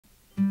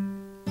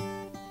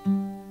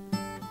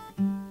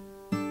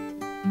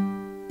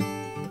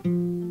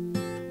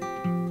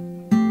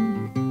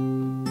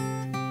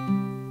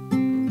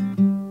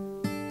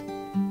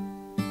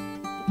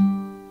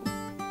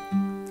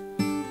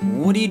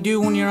What do you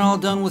do when you're all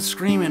done with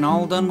screaming,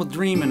 all done with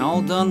dreaming,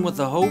 all done with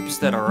the hopes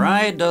that a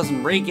riot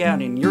doesn't break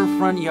out in your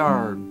front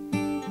yard?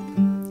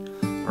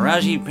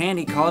 Raijiv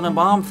Pandey called it a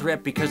bomb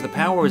threat because the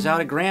power was out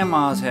at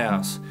Grandma's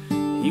house.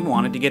 He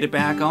wanted to get it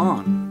back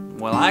on.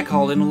 Well, I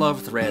called it a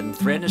love threat and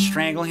threatened to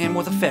strangle him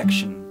with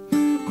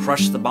affection.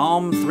 Crush the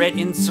bomb threat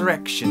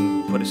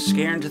insurrection. Put a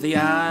scare into the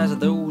eyes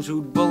of those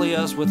who'd bully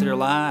us with their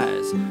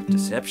lies.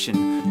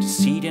 Deception,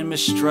 deceit, and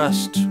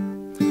mistrust.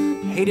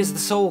 Hate is the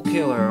soul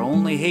killer.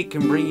 Only hate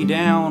can bring you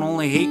down.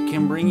 Only hate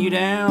can bring you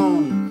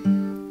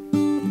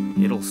down.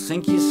 It'll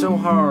sink you so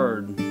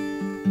hard.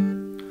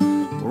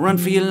 Run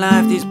for your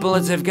life. These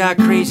bullets have got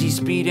crazy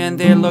speed and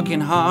they're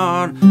looking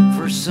hard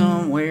for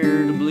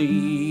somewhere to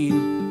bleed.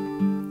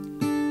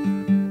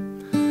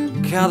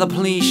 Call the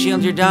police,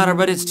 shield your daughter,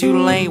 but it's too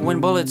late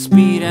when bullets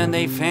speed and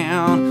they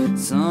found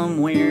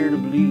somewhere to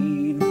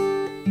bleed.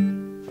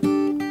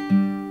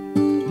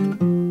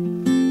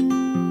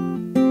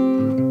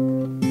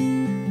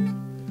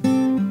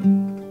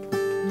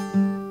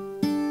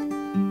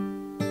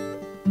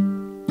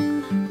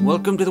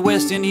 Welcome to the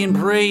West Indian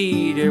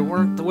Parade. It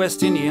weren't the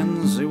West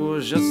Indians, it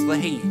was just the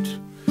hate.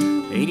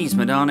 The 80s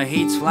Madonna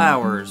hates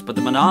flowers, but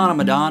the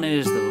Madonna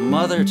is the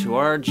mother to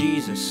our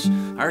Jesus,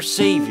 our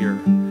Savior.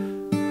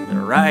 There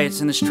are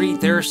riots in the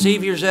street, there are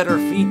saviors at our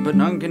feet, but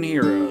none can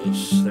hear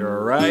us. There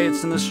are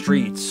riots in the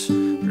streets.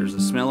 There's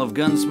the smell of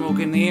gun smoke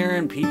in the air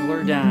and people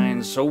are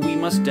dying. So we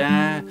must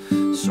die,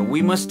 so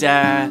we must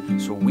die,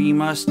 so we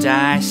must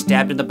die.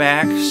 Stabbed in the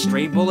back,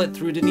 stray bullet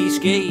through Denise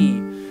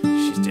Gay.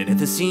 She's dead at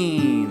the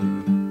scene.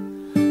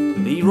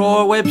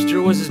 Leroy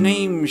Webster was his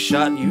name.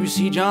 Shot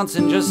U.C.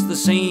 Johnson just the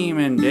same.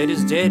 And dead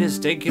as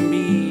dead can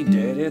be.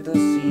 Dead at the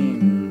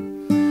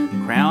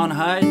scene. Crown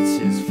Heights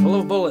is full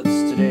of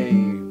bullets today.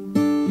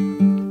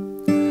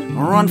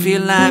 Run for your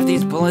life.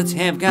 These bullets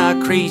have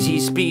got crazy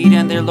speed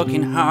and they're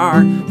looking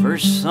hard for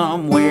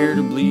somewhere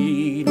to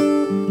bleed.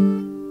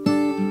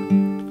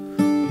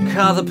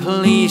 Call the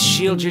police,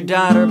 shield your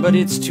daughter, but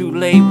it's too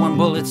late when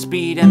bullets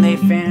speed and they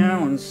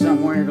found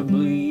somewhere to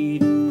bleed.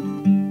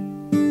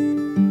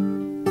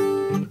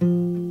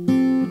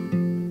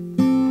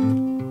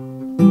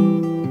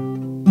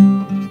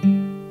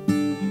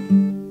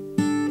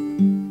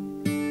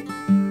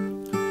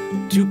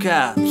 Two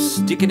cops,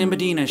 Dickon and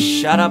Medina,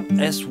 shot up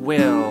as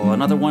well.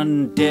 Another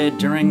one dead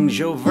during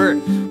Jovert.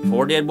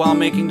 4 dead while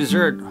making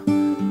dessert.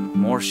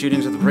 More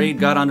shootings at the parade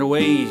got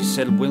underway,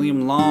 said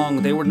William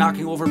Long. They were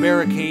knocking over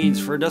barricades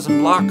for a dozen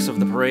blocks of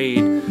the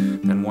parade.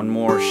 Then one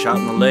more shot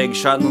in the leg,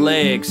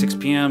 6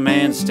 p.m.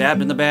 man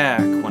stabbed in the back.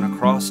 Went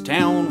across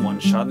town, 1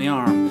 shot in the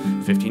arm.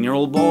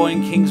 15-year-old boy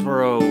in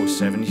Kingsborough,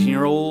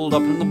 17-year-old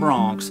up in the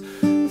Bronx.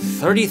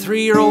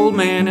 33-year-old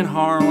man in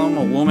Harlem,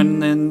 a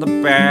woman in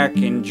the back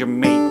in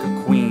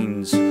Jamaica,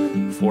 Queens.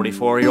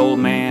 44-year-old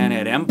man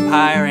at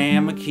Empire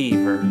and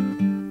McKeever.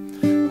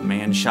 A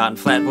man shot in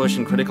Flatbush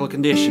in critical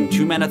condition.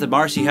 2 men at the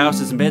Marcy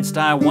houses in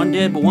Bed-Stuy. 1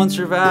 dead, but 1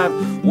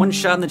 survived. 1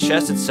 shot in the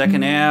chest at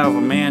 2nd Ave.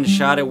 A man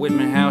shot at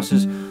Whitman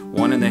houses.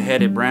 1 in the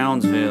head at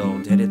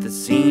Brownsville. Dead at the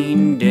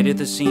scene, dead at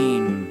the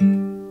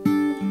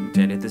scene.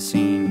 Dead at the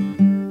scene.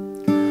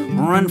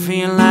 Run for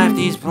your life,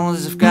 these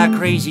bullets have got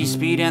crazy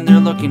speed and they're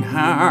looking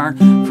hard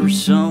for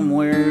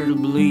somewhere to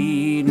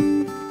bleed.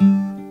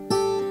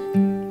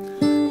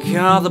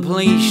 Call the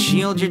police,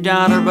 shield your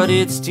daughter, but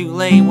it's too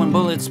late when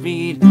bullets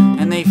speed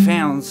and they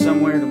found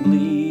somewhere to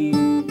bleed.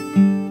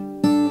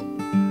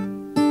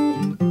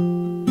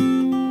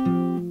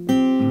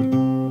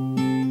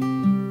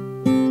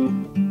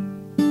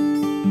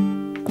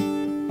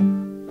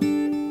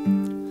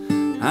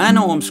 I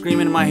know I'm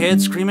screaming in my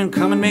head, screaming,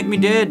 come and make me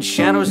dead.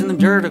 Shadows in the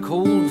dirt, a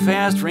cold,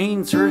 fast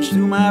rain surge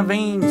through my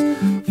veins.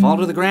 Fall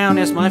to the ground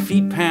as my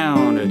feet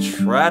pound to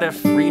try to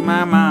free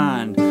my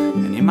mind.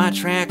 And in my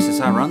tracks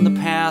as I run the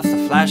path,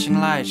 the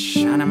flashing lights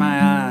shine in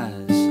my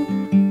eyes.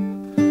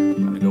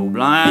 I'm gonna go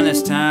blind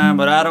this time,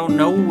 but I don't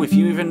know if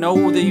you even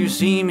know that you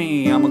see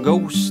me. I'm a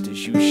ghost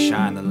as you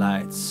shine the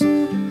lights.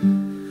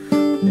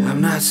 I'm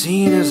not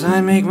seen as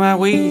I make my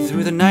way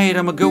through the night.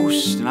 I'm a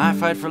ghost and I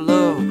fight for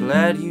love.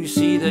 Glad you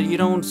see that you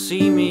don't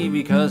see me,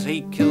 because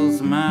hate kills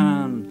the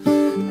mind,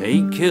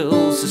 hate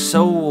kills the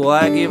soul.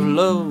 I give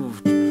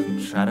love,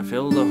 try to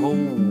fill the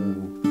hole.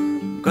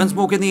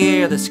 Gunsmoke in the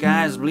air, the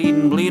sky's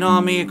bleeding. Bleed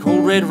on me, a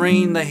cold red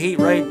rain. The hate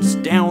right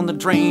down the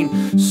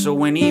drain. So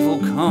when evil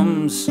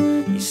comes,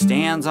 he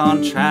stands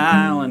on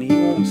trial and he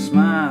won't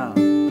smile.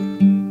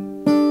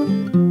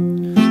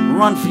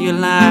 Run for your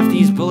life,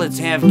 these bullets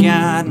have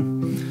got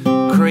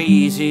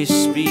crazy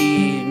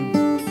speed.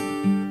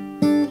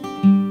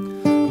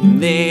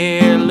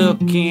 They're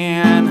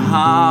looking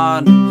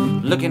hard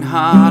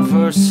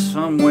for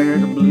somewhere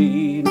to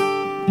bleed.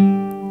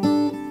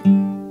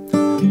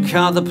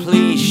 Call the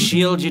police,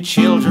 shield your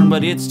children,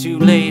 but it's too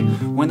late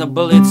when the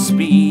bullets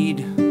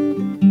speed.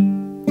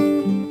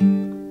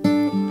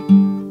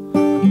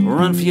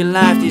 Run for your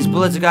life, these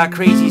bullets have got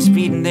crazy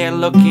speed and they're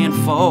looking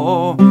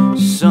for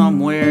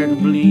somewhere to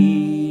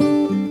bleed.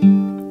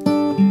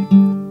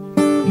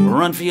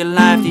 Run for your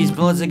life, these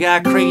bullets have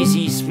got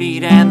crazy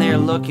speed, and they're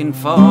looking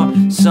for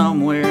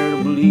somewhere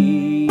to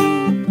bleed.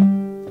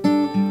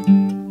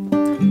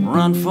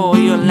 Run for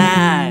your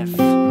life,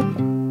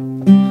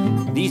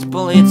 these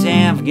bullets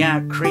have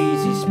got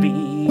crazy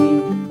speed.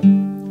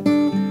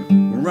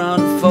 Run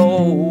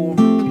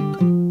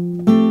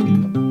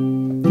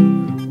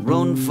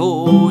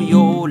for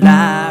your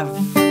life.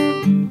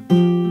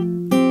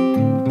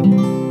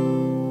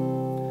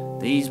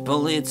 These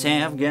bullets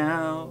have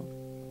got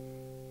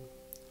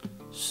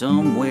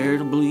somewhere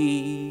to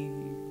bleed.